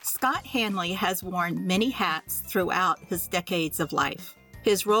Scott Hanley has worn many hats throughout his decades of life.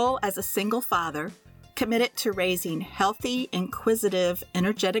 His role as a single father, committed to raising healthy, inquisitive,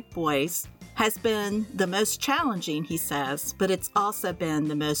 energetic boys, has been the most challenging, he says, but it's also been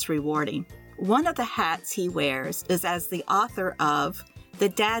the most rewarding. One of the hats he wears is as the author of The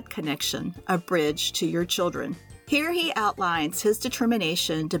Dad Connection, A Bridge to Your Children. Here he outlines his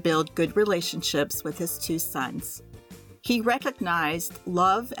determination to build good relationships with his two sons. He recognized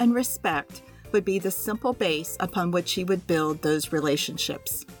love and respect would be the simple base upon which he would build those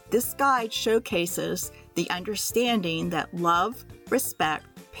relationships. This guide showcases the understanding that love, respect,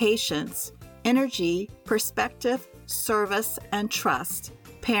 patience, energy, perspective, service, and trust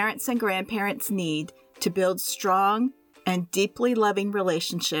parents and grandparents need to build strong and deeply loving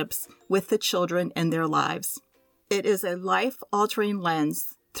relationships with the children in their lives. It is a life-altering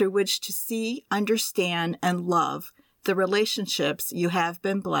lens through which to see, understand, and love the relationships you have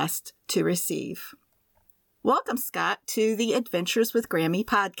been blessed to receive. Welcome, Scott, to the Adventures with Grammy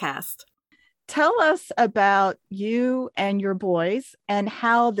podcast. Tell us about you and your boys and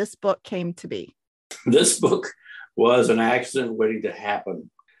how this book came to be. This book was an accident waiting to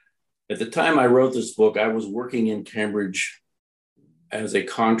happen. At the time I wrote this book, I was working in Cambridge as a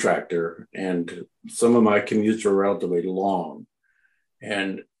contractor, and some of my commutes were relatively long.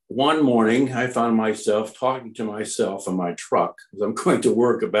 And one morning, I found myself talking to myself in my truck as I'm going to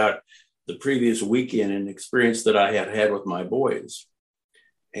work about the previous weekend and experience that I had had with my boys.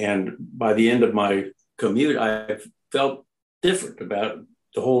 And by the end of my commute, I felt different about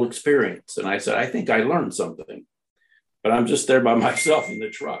the whole experience. And I said, I think I learned something, but I'm just there by myself in the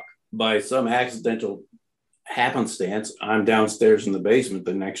truck. By some accidental happenstance, I'm downstairs in the basement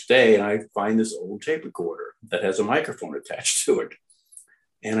the next day, and I find this old tape recorder that has a microphone attached to it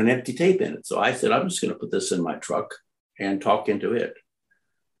and an empty tape in it. So I said, I'm just going to put this in my truck and talk into it.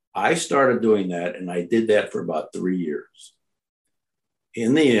 I started doing that, and I did that for about 3 years.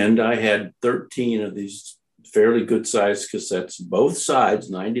 In the end, I had 13 of these fairly good-sized cassettes, both sides,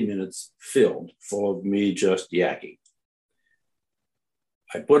 90 minutes, filled, full of me just yakking.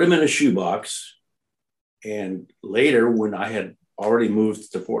 I put them in a shoebox, and later, when I had already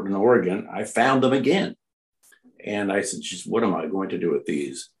moved to Portland, Oregon, I found them again. And I said, geez, what am I going to do with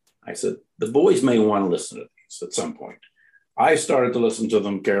these? I said, the boys may want to listen to these at some point. I started to listen to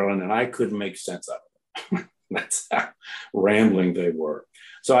them, Carolyn, and I couldn't make sense out of them. That's how rambling they were.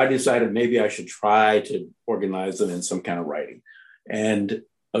 So I decided maybe I should try to organize them in some kind of writing. And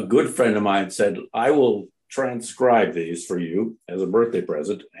a good friend of mine said, I will transcribe these for you as a birthday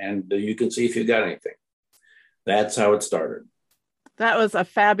present, and you can see if you got anything. That's how it started. That was a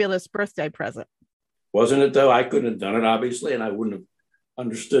fabulous birthday present. Wasn't it, though? I couldn't have done it, obviously, and I wouldn't have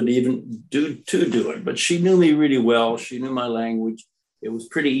understood even to do it. But she knew me really well. She knew my language. It was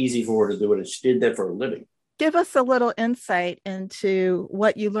pretty easy for her to do it, and she did that for a living. Give us a little insight into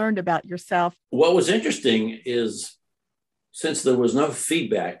what you learned about yourself. What was interesting is, since there was no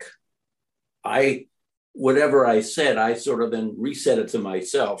feedback, whatever I said, I sort of then reset it to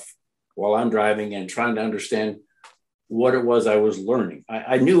myself while I'm driving and trying to understand what it was I was learning.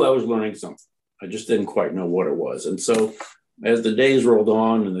 I knew I was learning something. I just didn't quite know what it was. And so as the days rolled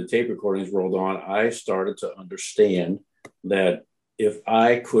on and the tape recordings rolled on, I started to understand that if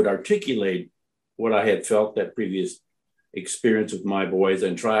I could articulate what I had felt that previous experience with my boys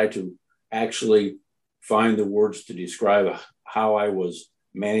and try to actually find the words to describe how I was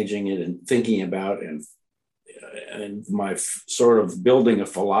managing it and thinking about and my sort of building a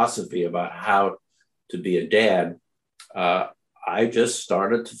philosophy about how to be a dad, I just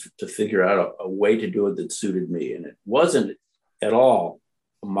started to figure out a way to do it that suited me. And it wasn't at all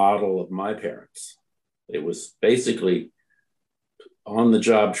a model of my parents. It was basically on the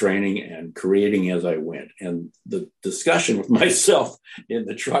job training and creating as I went. And the discussion with myself in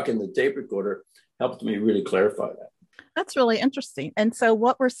the truck and the tape recorder helped me really clarify that. That's really interesting. And so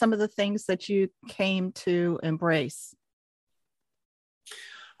what were some of the things that you came to embrace?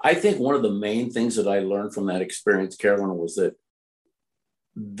 I think one of the main things that I learned from that experience, Carolyn, was that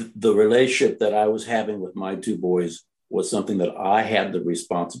the relationship that I was having with my two boys was something that I had the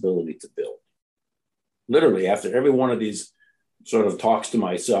responsibility to build. Literally, after every one of these sort of talks to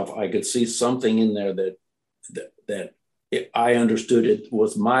myself, I could see something in there that I understood it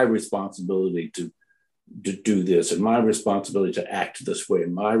was my responsibility to do this, and my responsibility to act this way,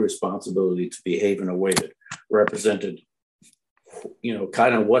 and my responsibility to behave in a way that represented,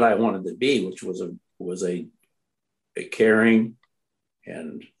 kind of what I wanted to be, which was a caring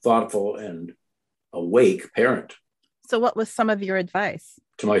and thoughtful and awake parent. So what was some of your advice?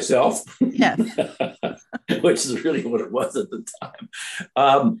 To myself? Yes. Which is really what it was at the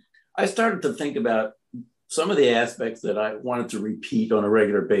time. I started to think about some of the aspects that I wanted to repeat on a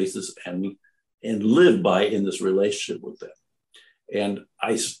regular basis and live by in this relationship with them. And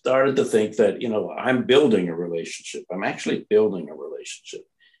I started to think that, I'm building a relationship. I'm actually building a relationship.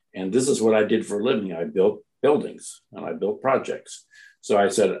 And this is what I did for a living. I built buildings and I built projects. So I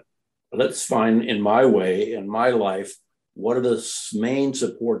said, let's find in my way, in my life, what are the main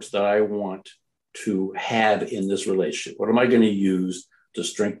supports that I want to have in this relationship? What am I going to use to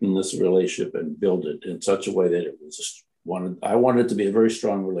strengthen this relationship and build it in such a way that it was I wanted it to be a very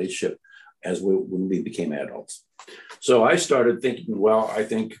strong relationship when we became adults. So I started thinking, well, I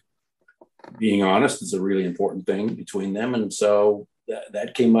think being honest is a really important thing between them. And so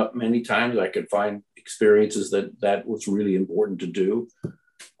that came up many times. I could find experiences that was really important to do.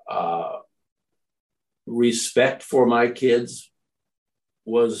 Respect for my kids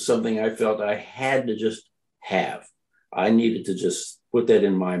was something I felt I had to just have. I needed to just put that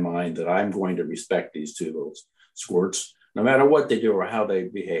in my mind that I'm going to respect these two little squirts, no matter what they do or how they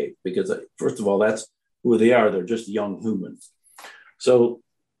behave, because first of all, that's who they are. They're just young humans. So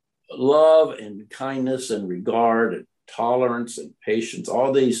love and kindness and regard and tolerance and patience,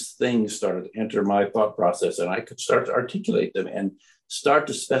 all these things started to enter my thought process, and I could start to articulate them and start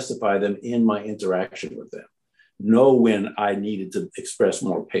to specify them in my interaction with them. Know when I needed to express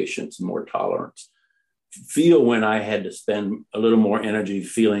more patience, more tolerance. Feel when I had to spend a little more energy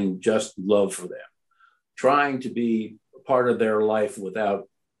feeling just love for them. Trying to be part of their life without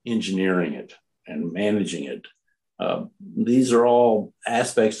engineering it and managing it. These are all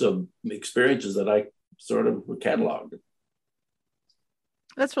aspects of experiences that I sort of cataloged.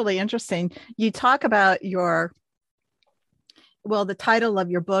 That's really interesting. You talk about the title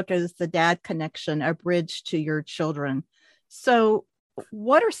of your book is The Dad Connection, A Bridge to Your Children. So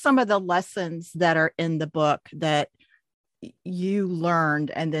what are some of the lessons that are in the book that you learned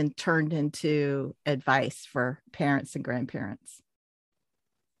and then turned into advice for parents and grandparents?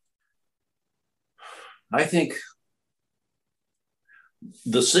 I think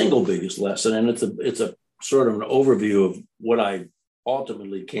the single biggest lesson, and it's a sort of an overview of what I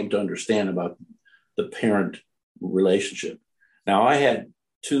ultimately came to understand about the parent relationship. Now, I had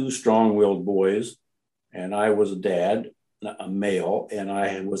two strong-willed boys, and I was a dad, a male, and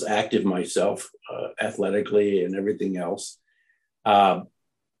I was active myself athletically and everything else. I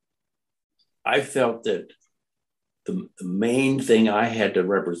felt that the main thing I had to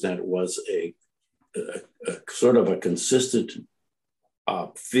represent was a sort of a consistent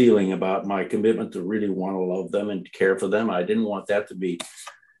feeling about my commitment to really want to love them and care for them. I didn't want that to be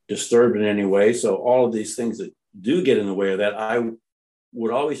disturbed in any way. So all of these things that do get in the way of that, I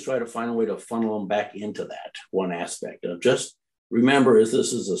would always try to find a way to funnel them back into that one aspect of just remember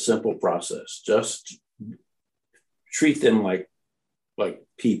this is a simple process. Just treat them like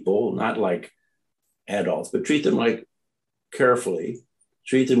people, not like adults, but treat them like carefully,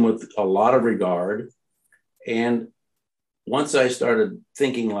 treat them with a lot of regard. And once I started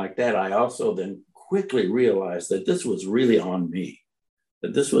thinking like that, I also then quickly realized that this was really on me,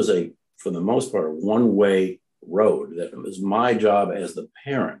 that this was for the most part, a one-way road, that it was my job as the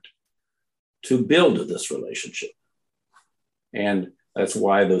parent to build this relationship. And that's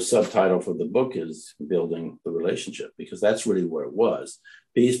why the subtitle for the book is Building the Relationship, because that's really where it was.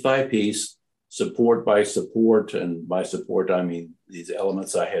 Piece by piece, support by support. And by support, I mean these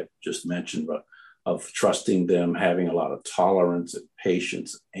elements I had just mentioned, but of trusting them, having a lot of tolerance and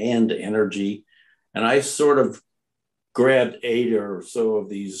patience and energy. And I sort of grabbed 8 or so of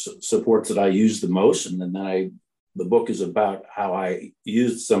these supports that I used the most. And then the book is about how I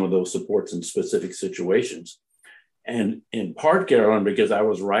used some of those supports in specific situations. And in part, Carolyn, because I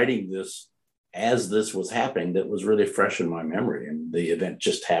was writing this as this was happening, that was really fresh in my memory. And the event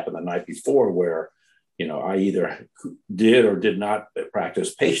just happened the night before where, I either did or did not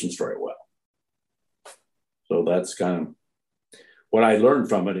practice patience very well. So that's kind of what I learned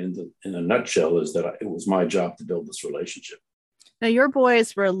from it in a nutshell, is that it was my job to build this relationship. Now, your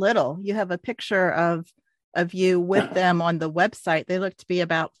boys were little. You have a picture of you with them on the website. They look to be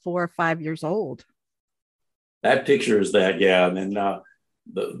about 4 or 5 years old. That picture is that, yeah. And then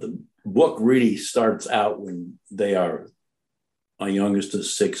the book really starts out when they are, my youngest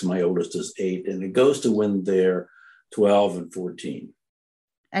is 6, my oldest is 8, and it goes to when they're 12 and 14.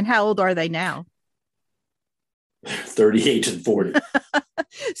 And how old are they now? 38 and 40.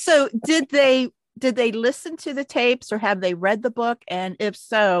 So did they listen to the tapes or have they read the book? And if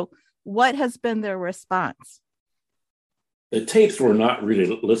so, what has been their response? The tapes were not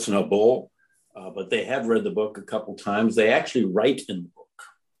really listenable, but they have read the book a couple times. They actually write in the book.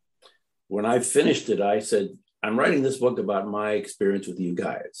 When I finished it, I said, I'm writing this book about my experience with you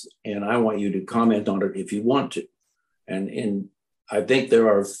guys, and I want you to comment on it if you want to. And I think there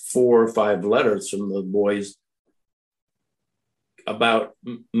are 4 or 5 letters from the boys about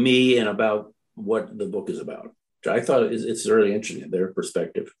me and about what the book is about. I thought it's really interesting, their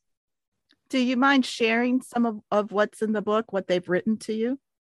perspective. Do you mind sharing some of what's in the book, what they've written to you?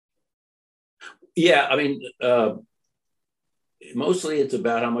 Yeah, I mean, mostly it's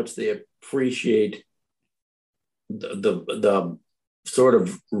about how much they appreciate the sort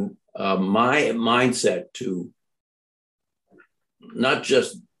of my mindset to not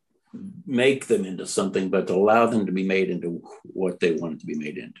just make them into something, but to allow them to be made into what they wanted to be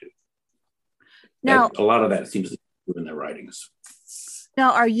made into. Now, a lot of that seems to be in their writings.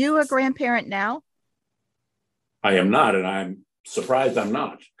 Now, are you a grandparent now? I am not, and I'm surprised I'm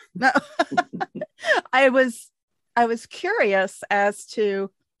not. No. I was curious as to,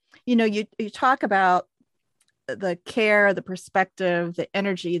 you talk about the care, the perspective, the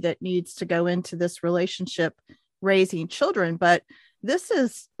energy that needs to go into this relationship, raising children, but this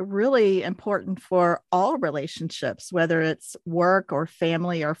is really important for all relationships, whether it's work or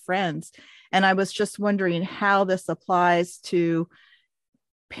family or friends. And I was just wondering how this applies to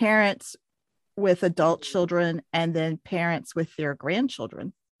parents with adult children and then parents with their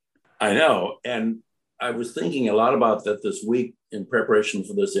grandchildren. I know. And I was thinking a lot about that this week in preparation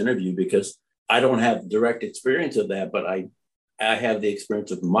for this interview, because I don't have direct experience of that, but I have the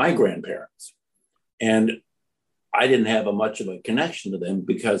experience of my grandparents. And I didn't have much of a connection to them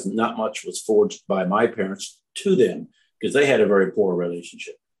because not much was forged by my parents to them because they had a very poor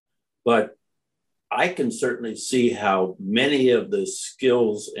relationship. But I can certainly see how many of the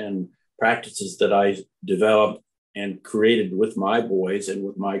skills and practices that I developed and created with my boys and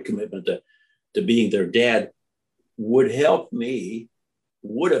with my commitment to being their dad would have helped me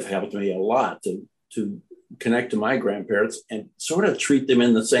a lot to connect to my grandparents and sort of treat them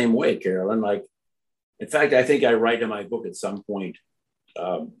in the same way, Carolyn. Like, in fact, I think I write in my book at some point,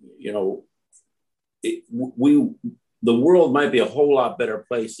 the world might be a whole lot better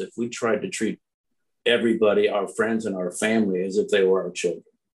place if we tried to treat everybody, our friends and our family, as if they were our children.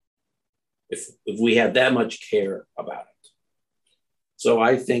 If we had that much care about it. So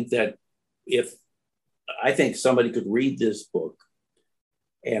I think that if somebody could read this book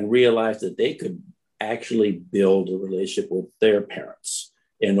and realize that they could actually build a relationship with their parents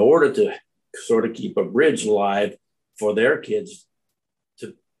in order to sort of keep a bridge alive for their kids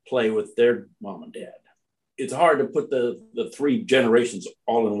to play with their mom and dad. It's hard to put the 3 generations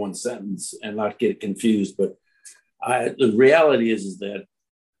all in one sentence and not get confused, but the reality is that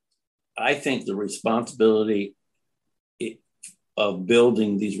I think the responsibility of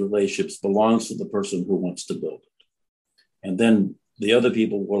building these relationships belongs to the person who wants to build it. And then the other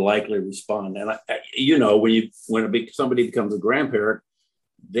people will likely respond. And when somebody becomes a grandparent,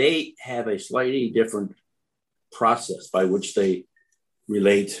 they have a slightly different process by which they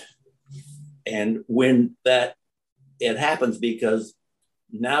relate. And when it happens because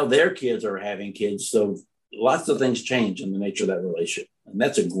now their kids are having kids, so lots of things change in the nature of that relationship. And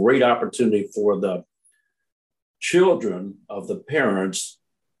that's a great opportunity for the children of the parents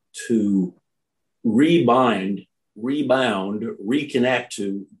to rebound, reconnect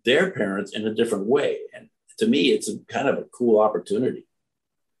to their parents in a different way. And to me, it's a kind of a cool opportunity.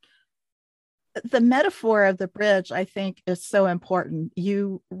 The metaphor of the bridge, I think, is so important.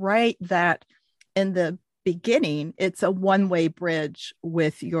 You write that in the beginning, it's a one-way bridge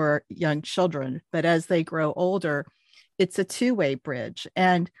with your young children, but as they grow older, it's a two-way bridge.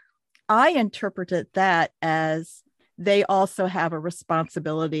 And I interpreted that as they also have a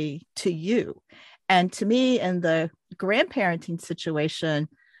responsibility to you. And to me, in the grandparenting situation,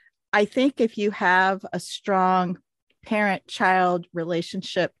 I think if you have a strong parent-child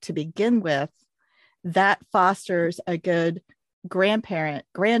relationship to begin with, that fosters a good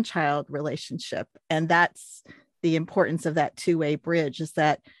grandparent-grandchild relationship. And that's the importance of that two-way bridge, is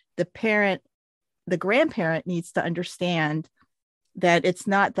that the grandparent needs to understand that it's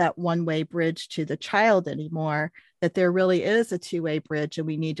not that one-way bridge to the child anymore, that there really is a two-way bridge, and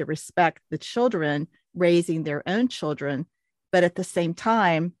we need to respect the children raising their own children. But at the same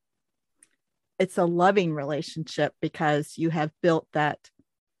time, it's a loving relationship because you have built that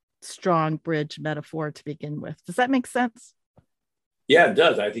strong bridge metaphor to begin with. Does that make sense? Yeah, it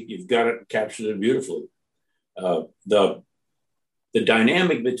does. I think you've got it, captured it beautifully. The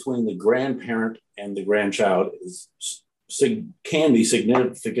dynamic between the grandparent and the grandchild can be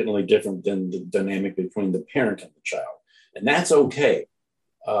significantly different than the dynamic between the parent and the child. And that's okay,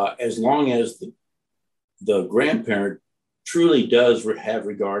 as long as the grandparent truly does have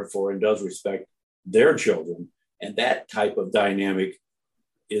regard for and does respect their children. And that type of dynamic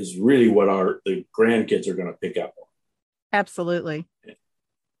is really what the grandkids are going to pick up on. Absolutely.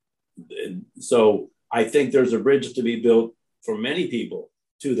 So I think there's a bridge to be built for many people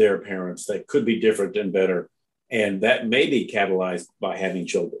to their parents that could be different and better. And that may be catalyzed by having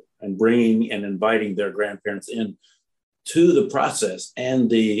children and bringing and inviting their grandparents in to the process and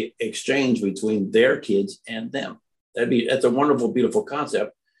the exchange between their kids and them. That's a wonderful, beautiful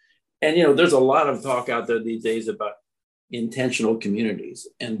concept. And, there's a lot of talk out there these days about intentional communities.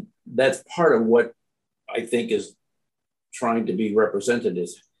 And that's part of what I think is trying to be represented,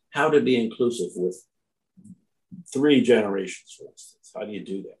 is how to be inclusive with 3 generations, for instance. How do you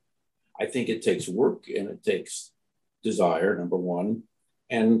do that? I think it takes work and it takes desire, number one,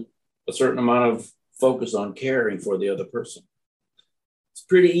 and a certain amount of focus on caring for the other person. It's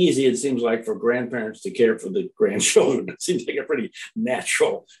pretty easy, it seems like, for grandparents to care for the grandchildren. It seems like a pretty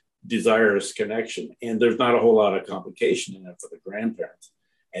natural, desirous connection. And there's not a whole lot of complication in it for the grandparents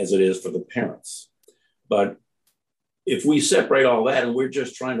as it is for the parents. But if we separate all that and we're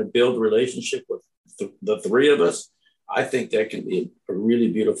just trying to build a relationship with the 3 of us, I think that can be a really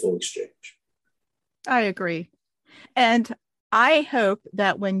beautiful exchange. I agree. And I hope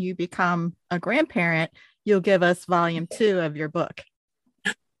that when you become a grandparent, you'll give us volume 2 of your book.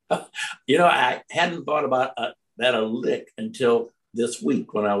 I hadn't thought about that a lick until this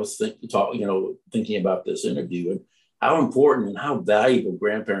week when I was thinking about this interview, and how important and how valuable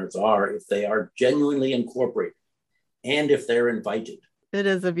grandparents are if they are genuinely incorporated and if they're invited. It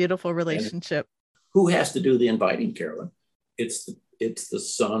is a beautiful relationship. And who has to do the inviting, Carolyn? It's the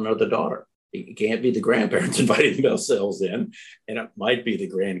son or the daughter. It can't be the grandparents inviting themselves in, and it might be the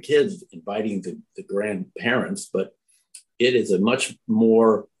grandkids inviting the grandparents, but it is a much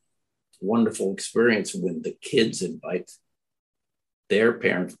more wonderful experience when the kids invite their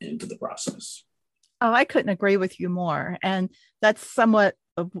parents into the process. Oh, I couldn't agree with you more. And that's somewhat,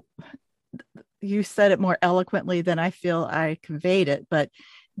 you said it more eloquently than I feel I conveyed it, but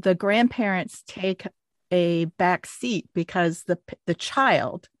the grandparents take a back seat because the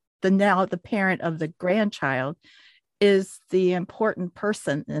child, the parent of the grandchild, is the important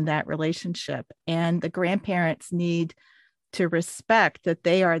person in that relationship. And the grandparents need to respect that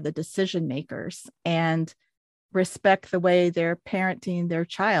they are the decision makers and respect the way they're parenting their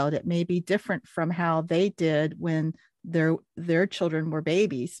child. It may be different from how they did when their children were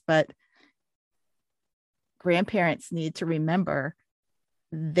babies, but grandparents need to remember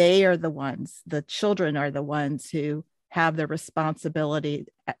the children are the ones who have the responsibility,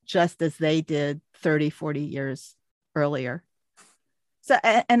 just as they did 30, 40 years earlier. So,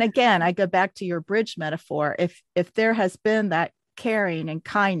 and again, I go back to your bridge metaphor. If there has been that caring and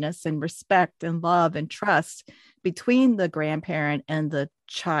kindness and respect and love and trust between the grandparent and the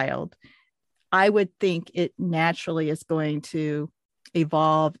child, I would think it naturally is going to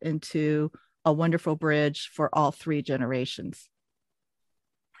evolve into a wonderful bridge for all 3 generations.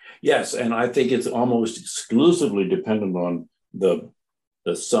 Yes, and I think it's almost exclusively dependent on the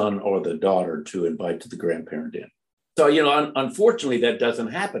son or the daughter to invite the grandparent in. So, unfortunately, that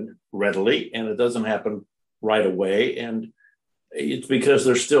doesn't happen readily, and it doesn't happen right away. And it's because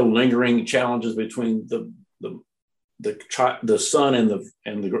there's still lingering challenges between the son and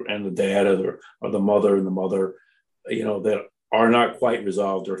the dad, or the mother and the mother, that are not quite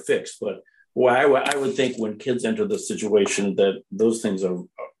resolved or fixed. But I would think when kids enter the situation that those things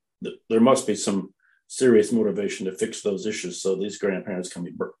there must be some serious motivation to fix those issues, so these grandparents can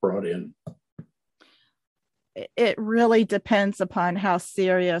be brought in. It really depends upon how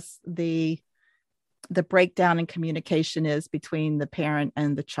serious the breakdown in communication is between the parent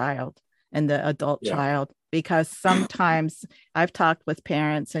and the child and the adult child, because sometimes I've talked with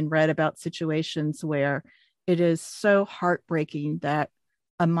parents and read about situations where it is so heartbreaking that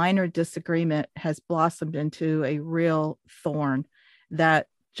a minor disagreement has blossomed into a real thorn that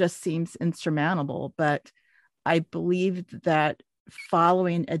just seems insurmountable. But I believe that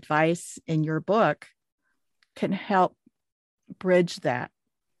following advice in your book can help bridge that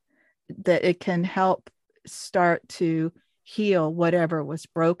it can help start to heal whatever was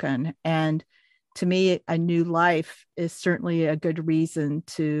broken. And to me, a new life is certainly a good reason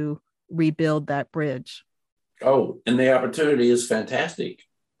to rebuild that bridge. Oh, and the opportunity is fantastic.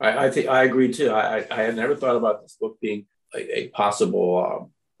 I think I agree too. I had never thought about this book being a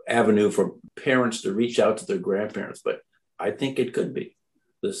possible avenue for parents to reach out to their grandparents, but I think it could be.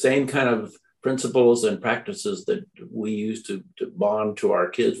 The same kind of principles and practices that we use to bond to our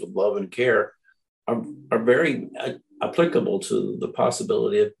kids with love and care are very applicable to the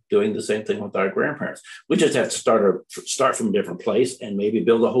possibility of doing the same thing with our grandparents. We just have to start from a different place and maybe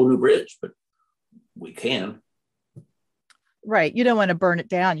build a whole new bridge, but we can. Right. You don't want to burn it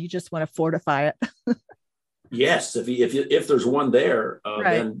down. You just want to fortify it. Yes. If there's one there,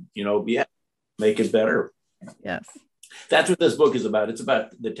 right. then, yeah, make it better. Yes. That's what this book is about. It's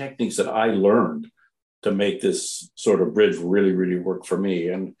about the techniques that I learned to make this sort of bridge really, really work for me.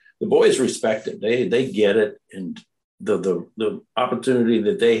 And the boys respect it. They get it. And the opportunity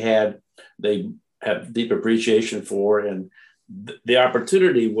that they had, they have deep appreciation for. And the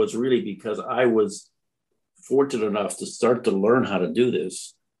opportunity was really because I was fortunate enough to start to learn how to do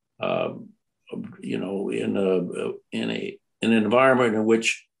this, in an environment in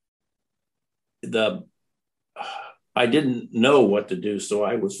which I didn't know what to do. So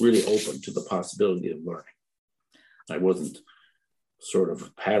I was really open to the possibility of learning. I wasn't sort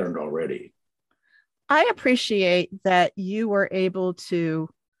of patterned already. I appreciate that you were able to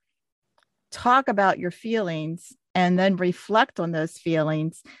talk about your feelings and then reflect on those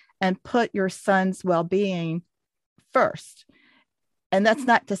feelings and put your son's well-being first. And that's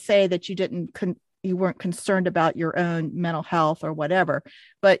not to say that you weren't concerned about your own mental health or whatever,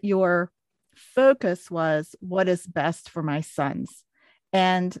 but your focus was what is best for my sons.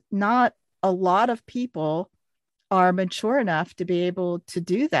 And not a lot of people are mature enough to be able to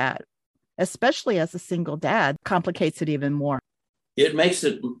do that, especially as a single dad. Complicates it even more. It makes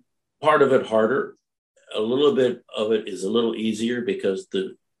it part of it harder. A little bit of it is a little easier because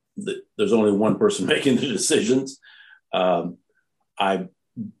there's only one person making the decisions. I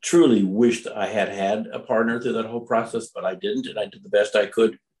truly wished I had a partner through that whole process, but I didn't, and I did the best I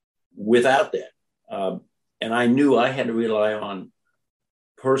could without that. And I knew I had to rely on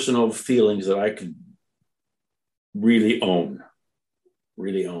personal feelings that I could really own.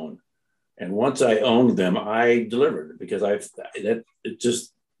 And once I owned them, I delivered, because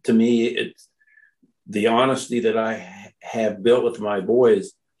to me, it's the honesty that I have built with my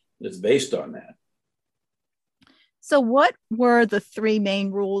boys is based on that. So what were the 3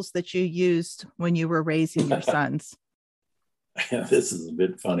 main rules that you used when you were raising your sons? This is a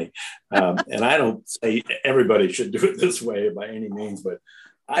bit funny. And I don't say everybody should do it this way by any means, but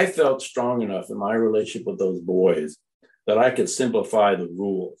I felt strong enough in my relationship with those boys that I could simplify the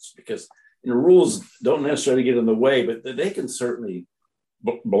rules, because rules don't necessarily get in the way, but they can certainly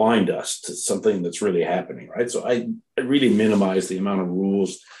blind us to something that's really happening, right? So I really minimized the amount of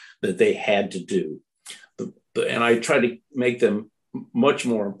rules that they had to do. And I try to make them much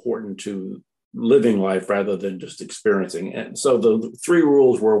more important to living life rather than just experiencing. And so the 3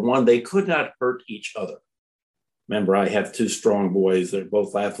 rules were: 1, they could not hurt each other. Remember, I have 2 strong boys. They're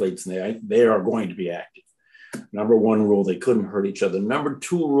both athletes, and they are going to be active. Number 1 rule, they couldn't hurt each other. Number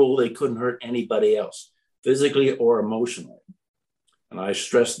 2 rule, they couldn't hurt anybody else, physically or emotionally. And I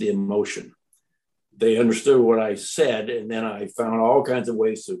stressed the emotion. They understood what I said, and then I found all kinds of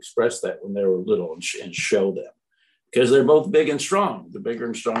ways to express that when they were little and show them, because they're both big and strong. They're bigger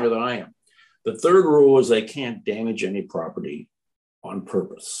and stronger than I am. The 3rd rule is they can't damage any property on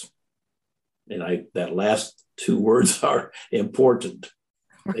purpose. And that last 2 words are important.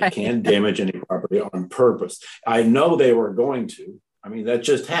 Right. They can't damage any property on purpose. I know they were going to. I mean, that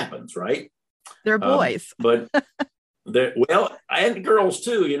just happens, right? They're boys. But well, I had girls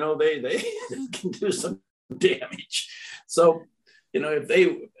too, they can do some damage. So, if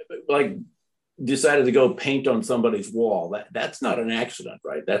they decided to go paint on somebody's wall, that's not an accident,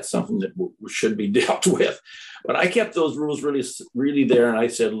 right? That's something that should be dealt with. But I kept those rules really, really there. And I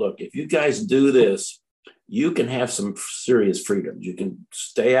said, look, if you guys do this, you can have some serious freedoms. You can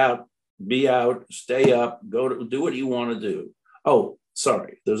stay out, be out, stay up, do what you want to do. Oh,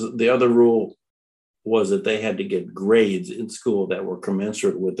 sorry. There's the other rule was that they had to get grades in school that were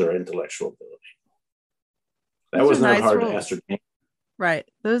commensurate with their intellectual ability. That was not hard to ascertain. Right.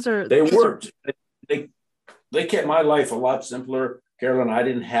 They worked. They kept my life a lot simpler, Carolyn. I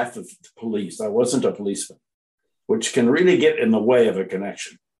didn't have to police. I wasn't a policeman, which can really get in the way of a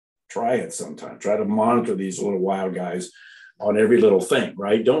connection. Try it sometime. Try to monitor these little wild guys on every little thing,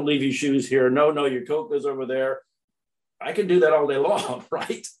 right? Don't leave your shoes here. No, your coat goes over there. I can do that all day long,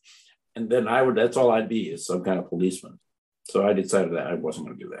 right? And then that's all I'd be, is some kind of policeman. So I decided that I wasn't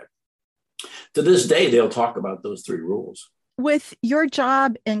going to do that. To this day, they'll talk about those 3 rules. With your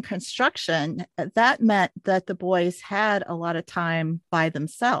job in construction, that meant that the boys had a lot of time by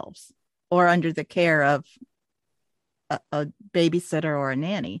themselves or under the care of a babysitter or a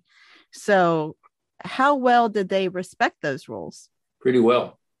nanny. So how well did they respect those rules? Pretty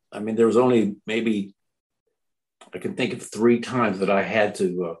well. I mean, there was only maybe, I can think of 3 times that I had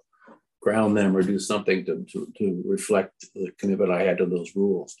to ground them or do something to reflect the commitment I had to those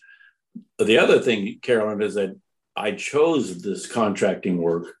rules. The other thing, Carolyn, is that I chose this contracting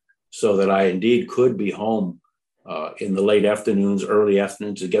work so that I indeed could be home in the late afternoons, early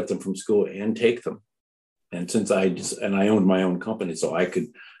afternoons to get them from school and take them. And since I owned my own company, so I could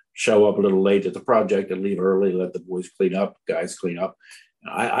show up a little late at the project and leave early, let the boys clean up, guys clean up.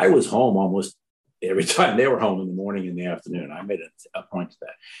 I was home almost every time they were home in the morning and the afternoon. I made a point to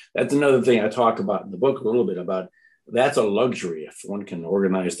that. That's another thing I talk about in the book a little bit about. That's a luxury if one can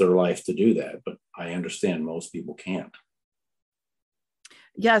organize their life to do that. But I understand most people can't.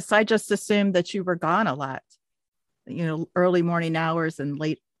 Yes, I just assumed that you were gone a lot, early morning hours and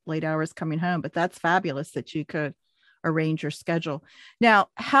late hours coming home. But that's fabulous that you could arrange your schedule. Now,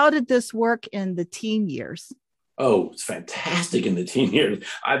 how did this work in the teen years? Oh, it's fantastic in the teen years.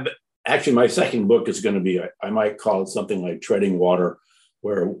 Actually, my second book is going to be, I might call it something like Treading Water,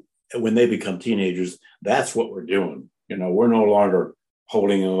 where when they become teenagers, that's what we're doing. We're no longer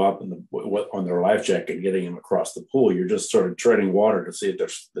holding them up on their life jacket and getting them across the pool. You're just sort of treading water to see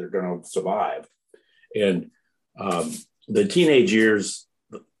if they're going to survive. And the teenage years,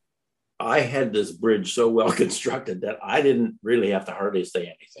 I had this bridge so well constructed that I didn't really have to hardly say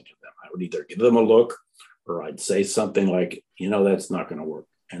anything to them. I would either give them a look or I'd say something like, that's not going to work.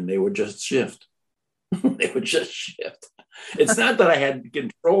 And they would just shift. They would just shift. It's not that I had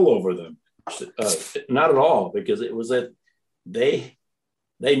control over them, not at all, because it was that they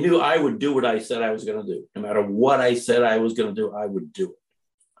knew I would do what I said I was going to do. No matter what I said I was going to do, I would do it.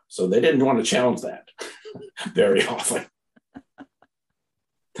 So they didn't want to challenge that very often.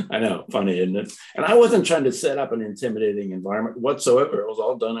 I know, funny, isn't it? And I wasn't trying to set up an intimidating environment whatsoever. It was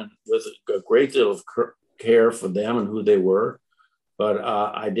all done with a great deal of care for them and who they were. But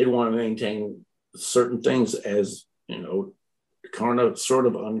I did want to maintain certain things as, sort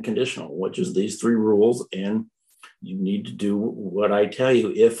of unconditional, which is these 3 rules. And you need to do what I tell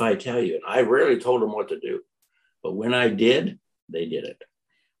you if I tell you. And I rarely told them what to do. But when I did, they did it.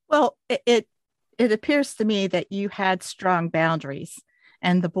 Well, it appears to me that you had strong boundaries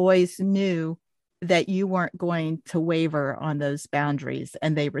and the boys knew that you weren't going to waver on those boundaries,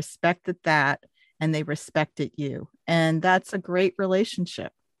 and they respected that and they respected you. And that's a great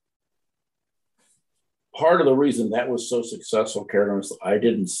relationship. Part of the reason that was so successful, Karen, was I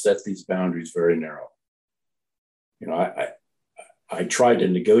didn't set these boundaries very narrow. I tried to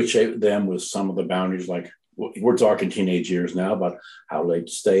negotiate with them with some of the boundaries, like we're talking teenage years now, about how late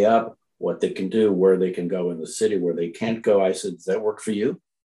to stay up, what they can do, where they can go in the city, where they can't go. I said, does that work for you?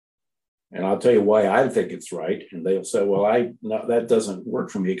 And I'll tell you why I think it's right. And they'll say, well, no, that doesn't work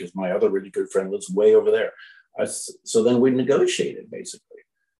for me because my other really good friend lives way over there. So then we negotiated basically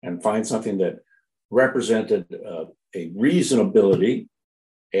and find something that represented a reasonability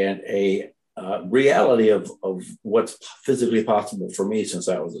and a reality of what's physically possible for me, since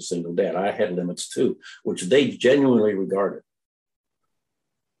I was a single dad. I had limits too, which they genuinely regarded.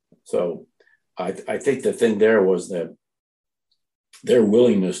 So I think the thing there was that their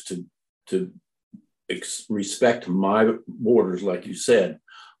willingness to respect my borders, like you said,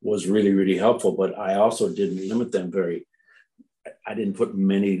 was really, really helpful. But I also didn't limit them I didn't put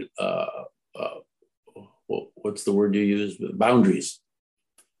many, what's the word you use? Boundaries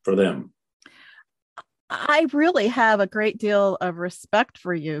for them. I really have a great deal of respect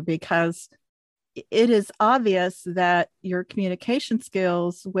for you because it is obvious that your communication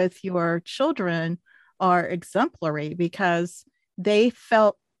skills with your children are exemplary, because they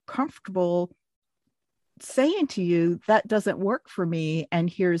felt comfortable saying to you, that doesn't work for me, and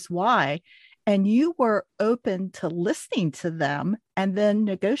here's why. And you were open to listening to them and then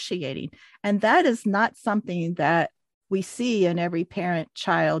negotiating. And that is not something that we see in every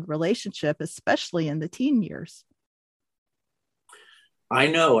parent-child relationship, especially in the teen years. I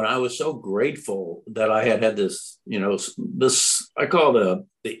know, and I was so grateful that I had this, I call the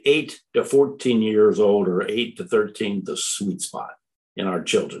 8 to 14 years old, or 8 to 13, the sweet spot in our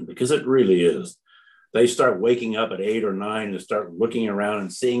children, because it really is. They start waking up at 8 or 9 and start looking around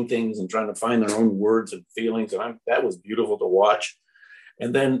and seeing things and trying to find their own words and feelings. And that was beautiful to watch.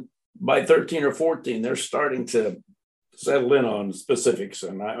 And then by 13 or 14, they're starting to settle in on specifics.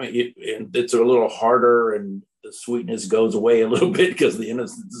 And it's a little harder, and the sweetness goes away a little bit because the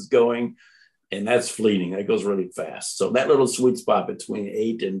innocence is going, and that's fleeting. That goes really fast. So that little sweet spot between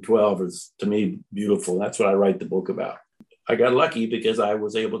 8 and 12 is, to me, beautiful. That's what I write the book about. I got lucky because I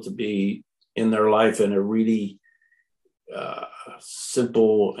was able to be in their life in a really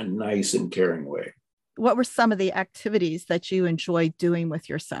simple and nice and caring way. What were some of the activities that you enjoyed doing with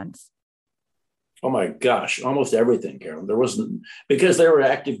your sons? Oh my gosh, almost everything, Carolyn. There wasn't, because they were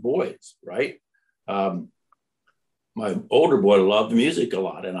active boys, right? My older boy loved music a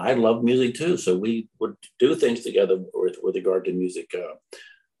lot, and I loved music too. So we would do things together with regard to music.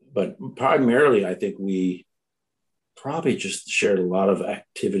 but primarily, I think we probably just shared a lot of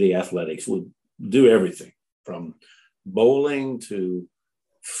activity athletics. We'd do everything from bowling to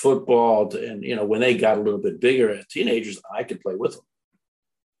football to, and when they got a little bit bigger as teenagers, I could play with them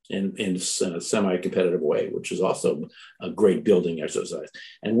in a semi-competitive way, which is also a great building exercise.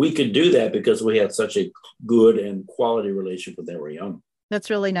 And we could do that because we had such a good and quality relationship when they were young. That's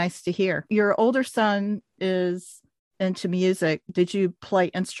really nice to hear. Your older son is into music. Did you play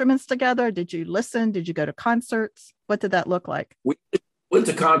instruments together? Did you listen? Did you go to concerts? What did that look like? We went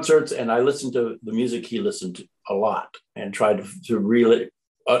to concerts, and I listened to the music he listened to a lot and tried to really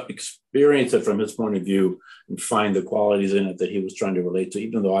experience it from his point of view and find the qualities in it that he was trying to relate to,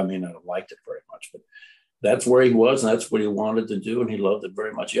 even though I may not have liked it very much. But that's where he was, and that's what he wanted to do, and he loved it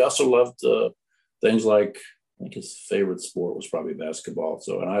very much. He also loved things like, I think his favorite sport was probably basketball.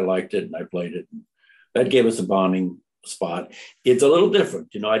 And I liked it, and I played it. And that gave us a bonding spot. It's a little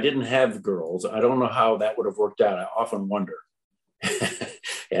different. I didn't have girls. I don't know how that would have worked out. I often wonder.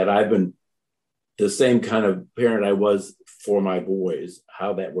 And I've been the same kind of parent I was for my boys,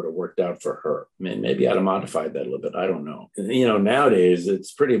 how that would have worked out for her. I mean, maybe I'd have modified that a little bit. I don't know. Nowadays,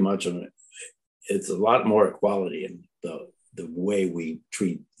 it's pretty much, it's a lot more equality in the way we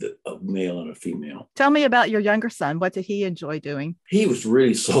treat a male and a female. Tell me about your younger son. What did he enjoy doing? He was a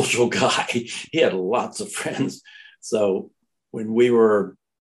really social guy. He had lots of friends. So when we were,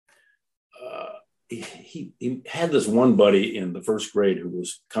 he had this one buddy in the first grade who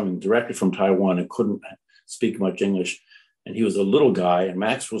was coming directly from Taiwan and couldn't speak much English. And he was a little guy, and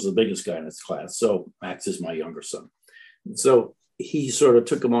Max was the biggest guy in his class. So Max is my younger son. So he sort of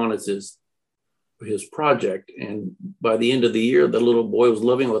took him on as his project. And by the end of the year, the little boy was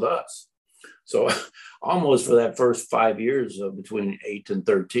living with us. So almost for that first 5 years between 8 and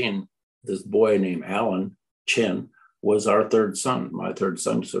 13, this boy named Alan Chen was our third son, my third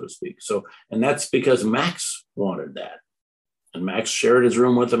son, so to speak. So, and that's because Max wanted that. And Max shared his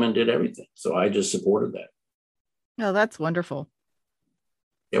room with him and did everything. So I just supported that. Oh, that's wonderful.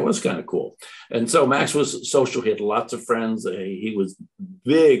 It was kind of cool. And so Max was social. He had lots of friends. He was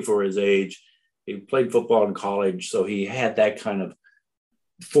big for his age. He played football in college. So he had that kind of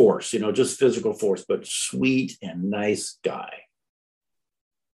force, just physical force, but sweet and nice guy.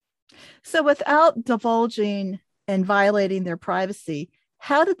 So without divulging and violating their privacy,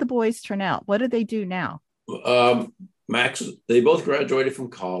 how did the boys turn out? What do they do now? Max, they both graduated from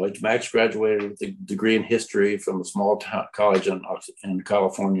college. Max graduated with a degree in history from a small college in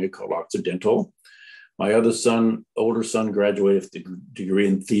California called Occidental. My older son, graduated with a degree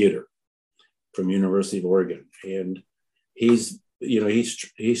in theater from University of Oregon. And he's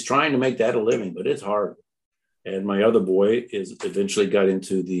trying to make that a living, but it's hard. And my other boy eventually got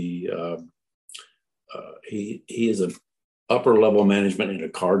into he is an upper level management in a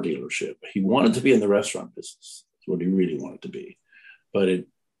car dealership. He wanted to be in the restaurant business. That's what he really wanted to be. But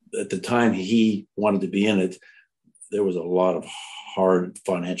at the time he wanted to be in it, there was a lot of hard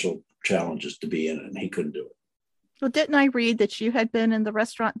financial challenges to be in it, and he couldn't do it. Well, didn't I read that you had been in the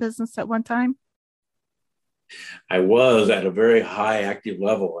restaurant business at one time? I was at a very high active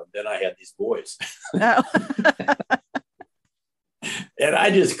level, and then I had these boys. Oh. And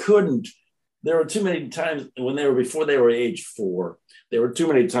I just couldn't. There were too many times before they were age 4, there were too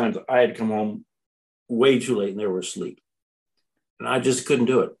many times I had come home way too late and they were asleep. And I just couldn't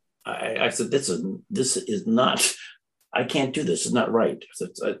do it. I said, this is not, I can't do this. It's not right.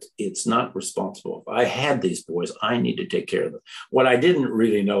 It's not responsible. If I had these boys, I need to take care of them. What I didn't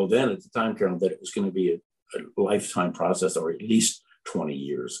really know then at the time, Carol, that it was going to be a lifetime process, or at least 20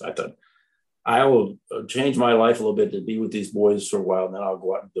 years. I thought, I will change my life a little bit to be with these boys for a while, and then I'll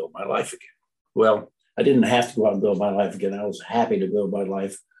go out and build my life again. Well, I didn't have to go out and build my life again. I was happy to build my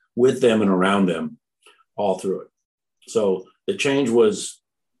life with them and around them all through it. So the change was,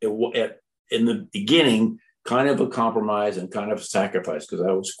 in the beginning, kind of a compromise and kind of a sacrifice, because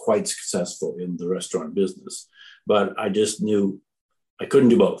I was quite successful in the restaurant business. But I just knew I couldn't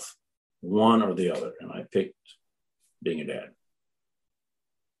do both, one or the other. And I picked being a dad.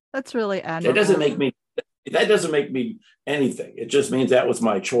 That's really admirable. That doesn't make me anything. It just means that was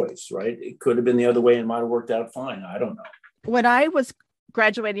my choice, right? It could have been the other way and might have worked out fine. I don't know. When I was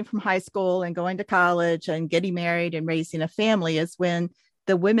graduating from high school and going to college and getting married and raising a family is when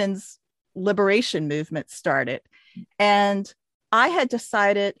the women's liberation movement started. And I had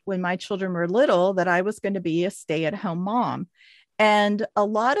decided when my children were little that I was going to be a stay-at-home mom. And a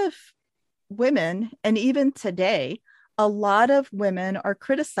lot of women, and even today, a lot of women are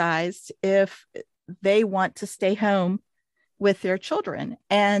criticized if they want to stay home with their children.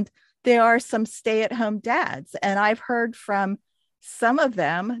 And there are some stay-at-home dads. And I've heard from some of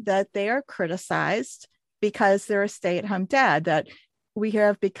them that they are criticized because they're a stay-at-home dad, that we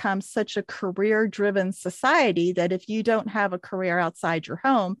have become such a career-driven society that if you don't have a career outside your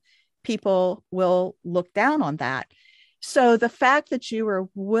home, people will look down on that. So the fact that you were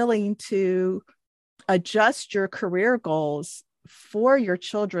willing to adjust your career goals for your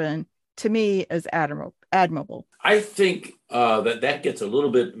children, to me, is admirable. I think that gets a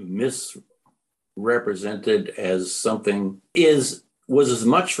little bit misrepresented as something was as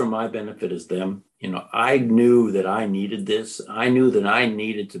much for my benefit as them. I knew that I needed this. I knew that I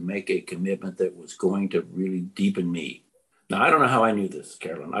needed to make a commitment that was going to really deepen me. Now, I don't know how I knew this,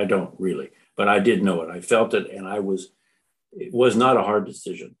 Carolyn. I don't really, but I did know it. I felt it, and it was not a hard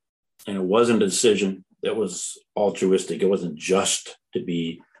decision. And it wasn't a decision that was altruistic. It wasn't just I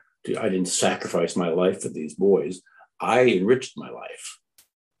didn't sacrifice my life for these boys. I enriched my life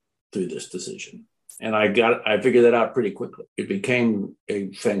through this decision. And I figured that out pretty quickly. It became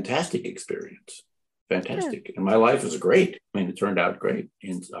a fantastic experience. Fantastic. Yeah. And my life was great. I mean, it turned out great.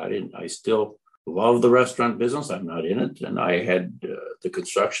 And I still love the restaurant business. I'm not in it. And I had the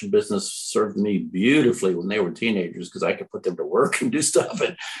construction business served me beautifully when they were teenagers because I could put them to work and do stuff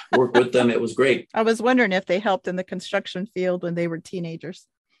and work with them. It was great. I was wondering if they helped in the construction field when they were teenagers.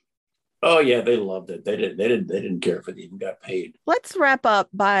 Oh yeah, they loved it. They didn't care if it even got paid. Let's wrap up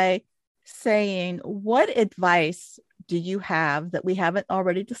by saying, what advice do you have that we haven't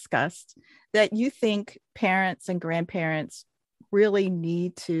already discussed that you think parents and grandparents really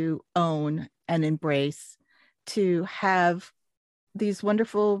need to own and embrace to have these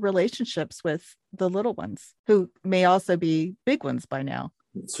wonderful relationships with the little ones who may also be big ones by now?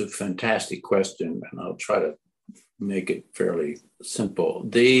 It's a fantastic question, and I'll try to make it fairly simple.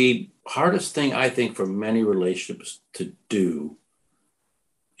 The hardest thing I think for many relationships to do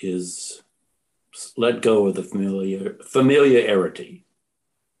is let go of the familiarity.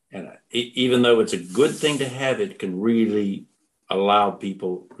 And even though it's a good thing to have, it can really allow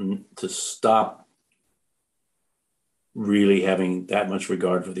people to stop really having that much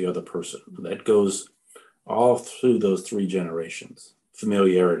regard for the other person. That goes all through those three generations.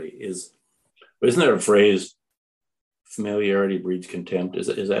 Familiarity isn't there a phrase, familiarity breeds contempt? Is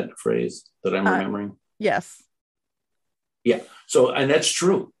that a phrase that I'm remembering? Yes. Yeah. So, and that's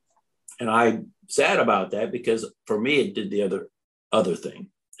true. And I'm sad about that because for me, it did the other thing.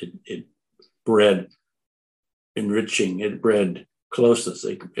 It bred enriching, it bred closeness,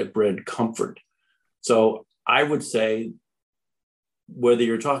 it bred comfort. So I would say, whether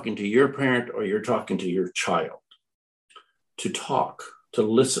you're talking to your parent or you're talking to your child, to talk, to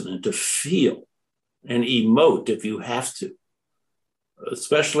listen, and to feel and emote if you have to,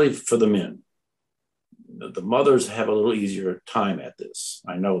 especially for the men. The mothers have a little easier time at this.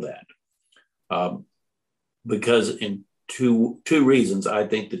 I know that. Because in two reasons, I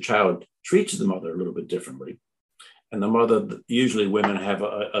think the child treats the mother a little bit differently. And the mother, usually women have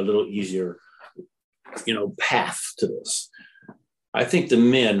a little easier, path to this. I think the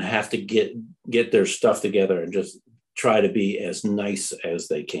men have to get their stuff together and just try to be as nice as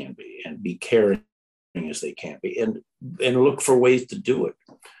they can be and be caring as they can be and look for ways to do it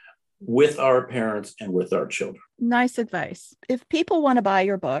with our parents and with our children. Nice advice. If people want to buy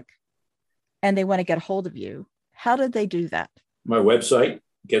your book and they want to get a hold of you, how did they do that? My website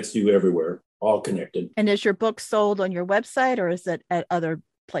gets you everywhere, all connected. And is your book sold on your website or is it at other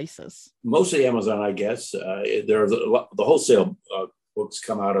places? Mostly Amazon, I guess. There are the wholesale books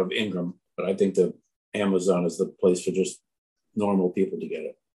come out of Ingram, but I think the Amazon is the place for just normal people to get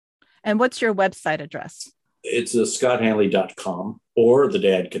it. And what's your website address? It's scotthanley.com or the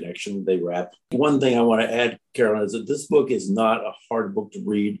Dad Connection. They wrap. One thing I want to add, Carolyn, is that this book is not a hard book to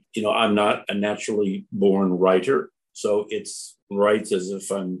read. I'm not a naturally born writer, so it's writes as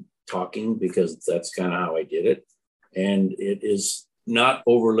if I'm talking because that's kind of how I did it. And it is not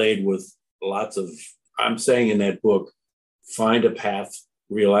overlaid with lots of, I'm saying in that book, find a path,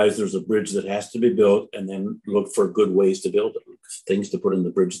 realize there's a bridge that has to be built, and then look for good ways to build it, things to put in the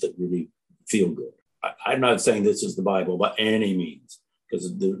bridge that really feel good. I'm not saying this is the Bible by any means,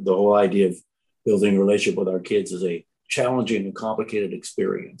 because the whole idea of building a relationship with our kids is a challenging and complicated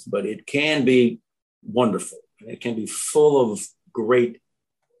experience, but it can be wonderful. And it can be full of great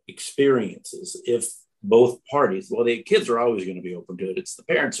experiences if both parties, well, the kids are always going to be open to it. It's the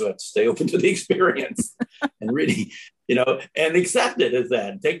parents who have to stay open to the experience and really, and accept it as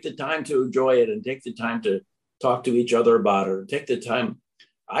that. Take the time to enjoy it and take the time to talk to each other about it. Take the time.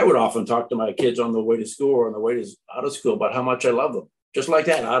 I would often talk to my kids on the way to school or on the way out of school about how much I love them. Just like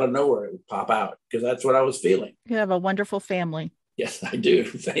that, out of nowhere, it would pop out because that's what I was feeling. You have a wonderful family. Yes, I do.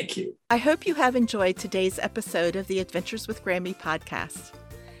 Thank you. I hope you have enjoyed today's episode of the Adventures with Grammy podcast.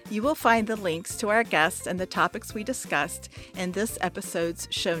 You will find the links to our guests and the topics we discussed in this episode's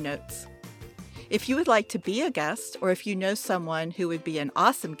show notes. If you would like to be a guest, or if you know someone who would be an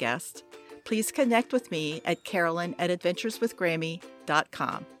awesome guest, please connect with me at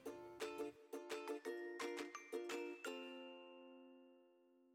Carolyn@adventureswithgrammy.com.